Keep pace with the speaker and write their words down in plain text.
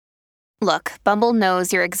Look, Bumble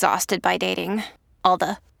knows you're exhausted by dating. All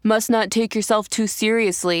the, must not take yourself too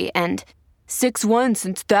seriously, and 6'1"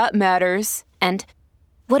 since that matters, and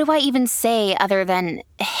what do I even say other than,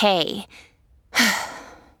 hey?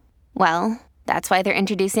 Well, that's why they're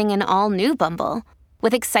introducing an all-new Bumble,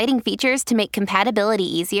 with exciting features to make compatibility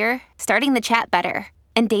easier, starting the chat better,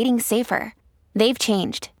 and dating safer. They've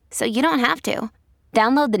changed, so you don't have to.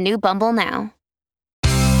 Download the new Bumble now.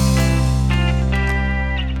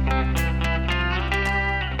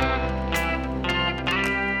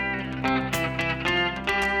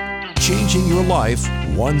 Changing your life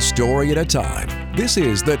one story at a time. This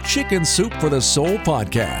is the Chicken Soup for the Soul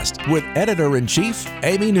podcast with Editor-in-Chief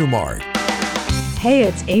Amy Newmark. Hey,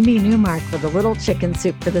 it's Amy Newmark with a little Chicken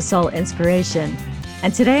Soup for the Soul inspiration.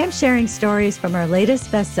 And today I'm sharing stories from our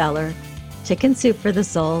latest bestseller, Chicken Soup for the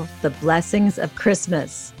Soul, The Blessings of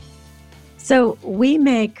Christmas. So we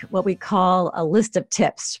make what we call a list of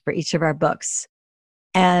tips for each of our books.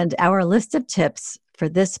 And our list of tips for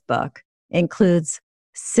this book includes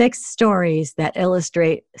 6 stories that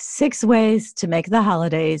illustrate 6 ways to make the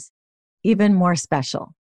holidays even more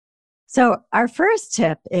special. So our first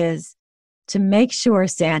tip is to make sure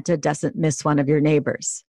Santa doesn't miss one of your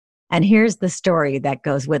neighbors. And here's the story that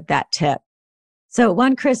goes with that tip. So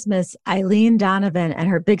one Christmas, Eileen Donovan and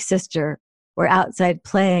her big sister were outside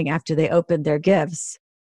playing after they opened their gifts.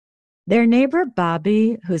 Their neighbor,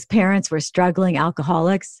 Bobby, whose parents were struggling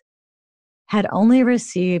alcoholics, had only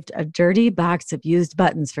received a dirty box of used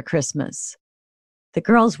buttons for Christmas. The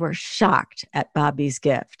girls were shocked at Bobby's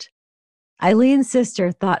gift. Eileen's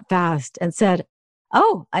sister thought fast and said,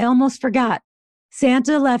 "Oh, I almost forgot.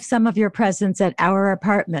 Santa left some of your presents at our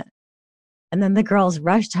apartment." And then the girls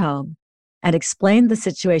rushed home and explained the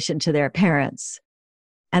situation to their parents.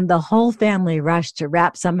 And the whole family rushed to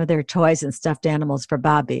wrap some of their toys and stuffed animals for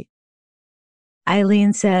Bobby.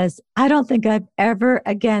 Eileen says, "I don't think I've ever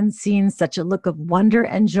again seen such a look of wonder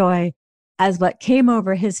and joy as what came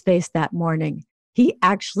over his face that morning. He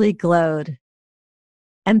actually glowed."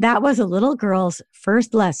 And that was a little girl's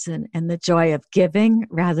first lesson in the joy of giving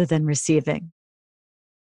rather than receiving.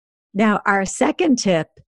 Now, our second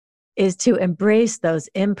tip is to embrace those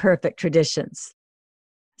imperfect traditions.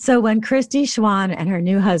 So when Christy Schwann and her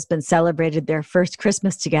new husband celebrated their first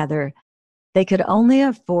Christmas together, they could only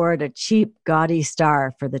afford a cheap, gaudy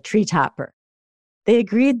star for the tree topper. They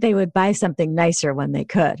agreed they would buy something nicer when they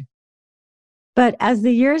could. But as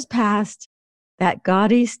the years passed, that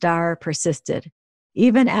gaudy star persisted,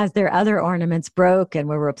 even as their other ornaments broke and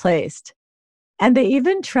were replaced. And they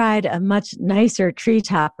even tried a much nicer tree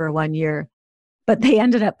topper one year, but they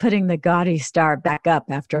ended up putting the gaudy star back up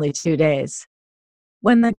after only 2 days.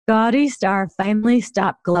 When the gaudy star finally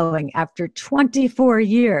stopped glowing after 24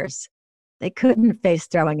 years, they couldn't face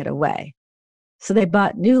throwing it away. So they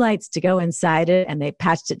bought new lights to go inside it and they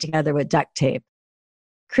patched it together with duct tape.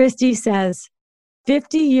 Christy says,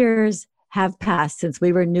 50 years have passed since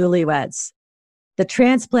we were newlyweds. The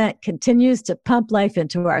transplant continues to pump life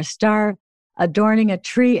into our star, adorning a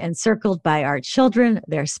tree encircled by our children,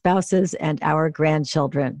 their spouses, and our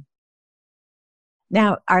grandchildren.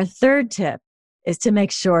 Now, our third tip is to make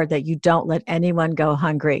sure that you don't let anyone go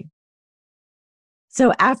hungry.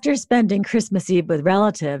 So after spending Christmas Eve with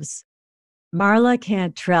relatives, Marla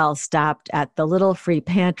Cantrell stopped at the Little Free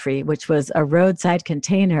Pantry, which was a roadside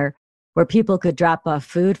container where people could drop off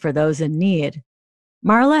food for those in need.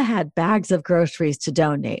 Marla had bags of groceries to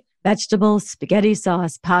donate: vegetables, spaghetti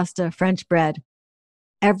sauce, pasta, French bread,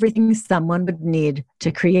 everything someone would need to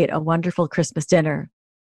create a wonderful Christmas dinner.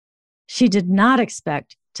 She did not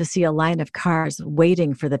expect to see a line of cars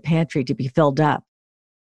waiting for the pantry to be filled up.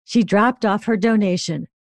 She dropped off her donation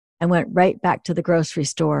and went right back to the grocery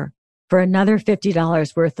store for another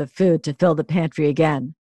 $50 worth of food to fill the pantry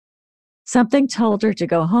again. Something told her to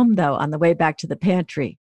go home, though, on the way back to the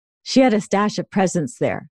pantry. She had a stash of presents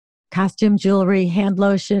there: costume jewelry, hand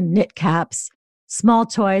lotion, knit caps, small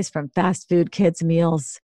toys from fast food kids'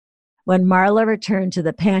 meals. When Marla returned to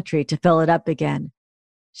the pantry to fill it up again,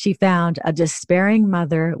 she found a despairing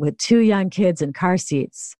mother with 2 young kids in car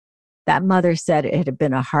seats. That mother said it had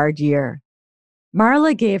been a hard year.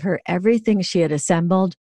 Marla gave her everything she had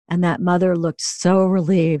assembled, and that mother looked so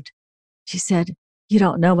relieved. She said, "You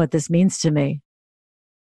don't know what this means to me."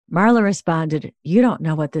 Marla responded, "You don't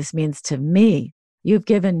know what this means to me. You've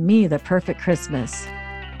given me the perfect Christmas."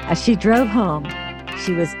 As she drove home,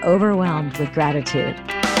 she was overwhelmed with gratitude.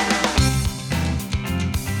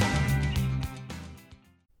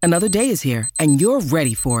 Another day is here, and you're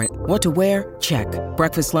ready for it. What to wear? Check.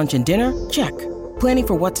 Breakfast, lunch, and dinner? Check. Planning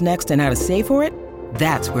for what's next and how to save for it?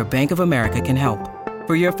 That's where Bank of America can help.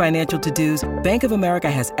 For your financial to-dos, Bank of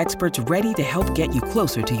America has experts ready to help get you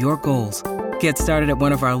closer to your goals. Get started at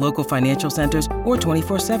one of our local financial centers or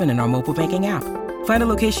 24/7 in our mobile banking app. Find a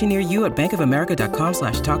location near you at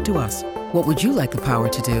bankofamerica.com/talktous. What would you like the power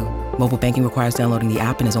to do? Mobile banking requires downloading the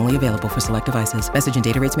app and is only available for select devices. Message and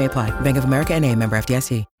data rates may apply. Bank of America N.A., member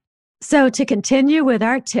FDIC. So to continue with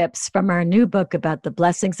our tips from our new book about the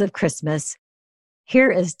blessings of Christmas,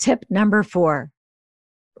 here is tip number 4.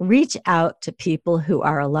 Reach out to people who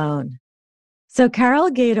are alone. So Carol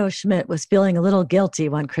Gato Schmidt was feeling a little guilty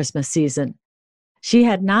one Christmas season. She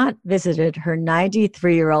had not visited her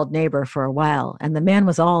 93-year-old neighbor for a while, and the man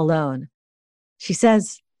was all alone. She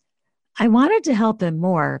says, I wanted to help him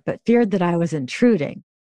more, but feared that I was intruding.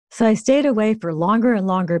 So I stayed away for longer and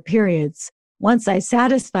longer periods once I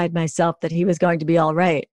satisfied myself that he was going to be all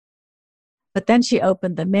right. But then she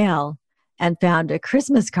opened the mail and found a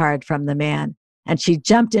Christmas card from the man, and she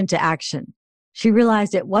jumped into action. She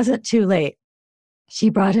realized it wasn't too late. She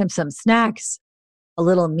brought him some snacks, a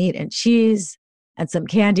little meat and cheese, and some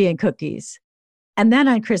candy and cookies. And then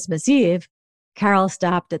on Christmas Eve, Carol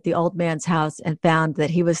stopped at the old man's house and found that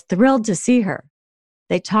he was thrilled to see her.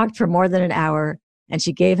 They talked for more than an hour, and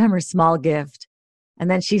she gave him her small gift. And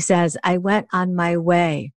then she says, I went on my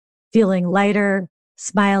way, feeling lighter,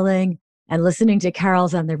 smiling, and listening to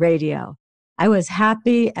carols on the radio. I was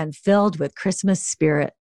happy and filled with Christmas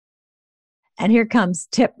spirit. And here comes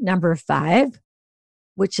tip number 5,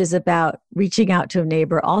 which is about reaching out to a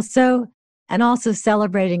neighbor also, and also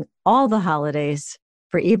celebrating all the holidays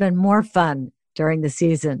for even more fun during the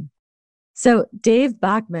season. So Dave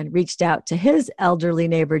Bachman reached out to his elderly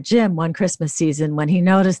neighbor, Jim, one Christmas season when he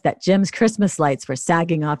noticed that Jim's Christmas lights were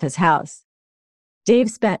sagging off his house.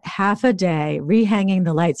 Dave spent half a day rehanging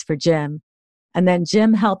the lights for Jim, and then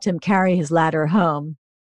Jim helped him carry his ladder home.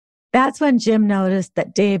 That's when Jim noticed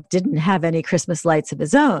that Dave didn't have any Christmas lights of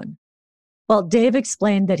his own. Well, Dave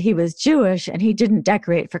explained that he was Jewish and he didn't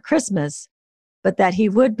decorate for Christmas, but that he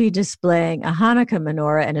would be displaying a Hanukkah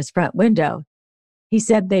menorah in his front window. He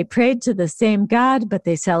said they prayed to the same God, but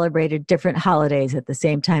they celebrated different holidays at the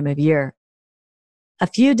same time of year. A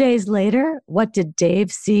few days later, what did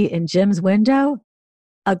Dave see in Jim's window?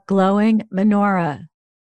 A glowing menorah.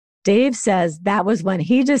 Dave says that was when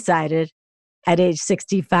he decided, at age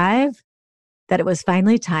 65, that it was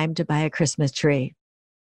finally time to buy a Christmas tree.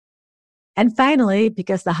 And finally,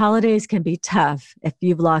 because the holidays can be tough if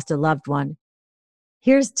you've lost a loved one,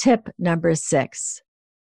 here's tip number 6.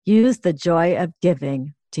 Use the joy of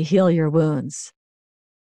giving to heal your wounds.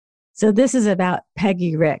 So this is about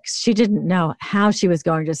Peggy Ricks. She didn't know how she was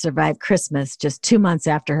going to survive Christmas just 2 months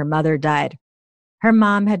after her mother died. Her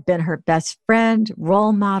mom had been her best friend,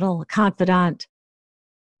 role model, confidant.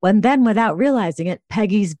 Then, without realizing it,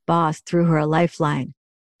 Peggy's boss threw her a lifeline.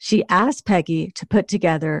 She asked Peggy to put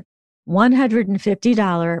together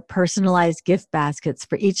 $150 personalized gift baskets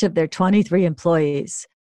for each of their 23 employees.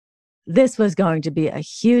 This was going to be a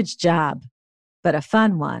huge job, but a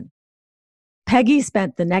fun one. Peggy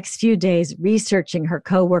spent the next few days researching her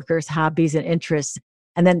coworkers' hobbies and interests,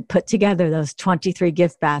 and then put together those 23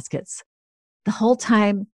 gift baskets. The whole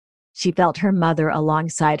time, she felt her mother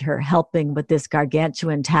alongside her, helping with this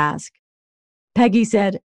gargantuan task. Peggy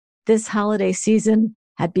said, this holiday season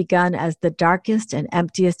had begun as the darkest and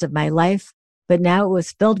emptiest of my life, but now it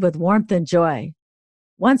was filled with warmth and joy.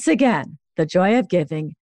 Once again, the joy of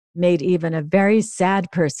giving made even a very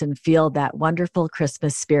sad person feel that wonderful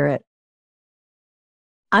Christmas spirit.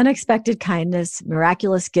 Unexpected kindness,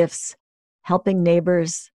 miraculous gifts, helping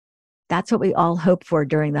neighbors, that's what we all hope for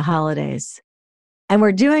during the holidays. And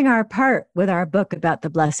we're doing our part with our book about the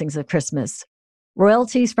blessings of Christmas.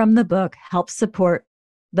 Royalties from the book help support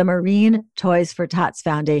the Marine Toys for Tots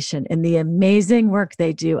Foundation in the amazing work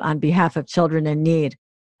they do on behalf of children in need,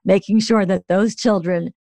 making sure that those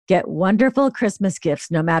children get wonderful Christmas gifts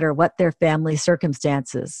no matter what their family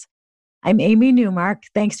circumstances. I'm Amy Newmark.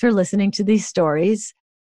 Thanks for listening to these stories.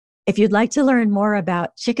 If you'd like to learn more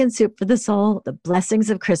about Chicken Soup for the Soul, the blessings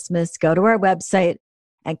of Christmas, go to our website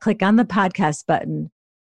and click on the podcast button.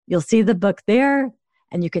 You'll see the book there,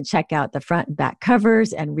 and you can check out the front and back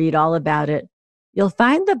covers and read all about it. You'll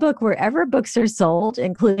find the book wherever books are sold,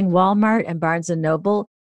 including Walmart and Barnes & Noble.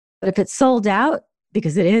 But if it's sold out,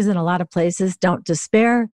 because it is in a lot of places, don't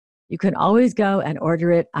despair. You can always go and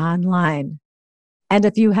order it online. And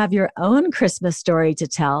if you have your own Christmas story to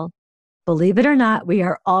tell, believe it or not, we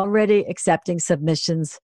are already accepting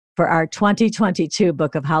submissions for our 2022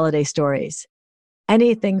 book of holiday stories.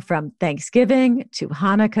 Anything from Thanksgiving to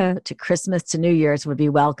Hanukkah to Christmas to New Year's would be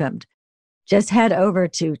welcomed. Just head over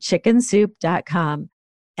to chickensoup.com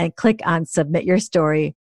and click on Submit Your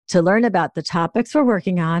Story to learn about the topics we're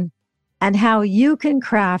working on and how you can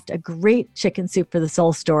craft a great Chicken Soup for the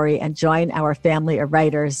Soul story and join our family of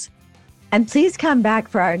writers. And please come back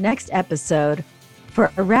for our next episode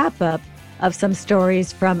for a wrap-up of some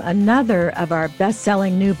stories from another of our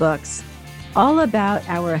best-selling new books, all about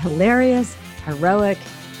our hilarious, heroic,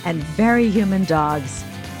 and very human dogs,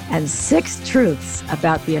 and 6 truths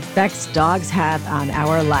about the effects dogs have on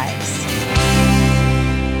our lives.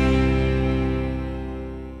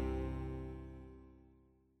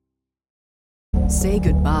 Say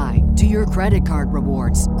goodbye to your credit card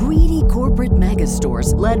rewards. Greedy corporate mega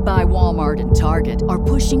stores, led by Walmart and Target, are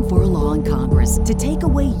pushing for a law in Congress to take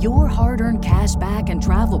away your hard-earned cash back and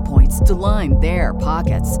travel points to line their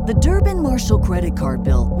pockets. The Durbin-Marshall credit card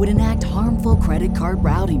bill would enact harmful credit card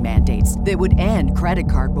routing mandates that would end credit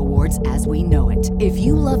card rewards as we know it. If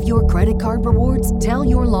you love your credit card rewards, tell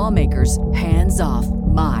your lawmakers, hands off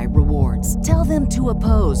my rewards. Tell them to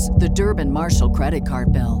oppose the Durbin-Marshall credit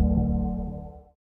card bill.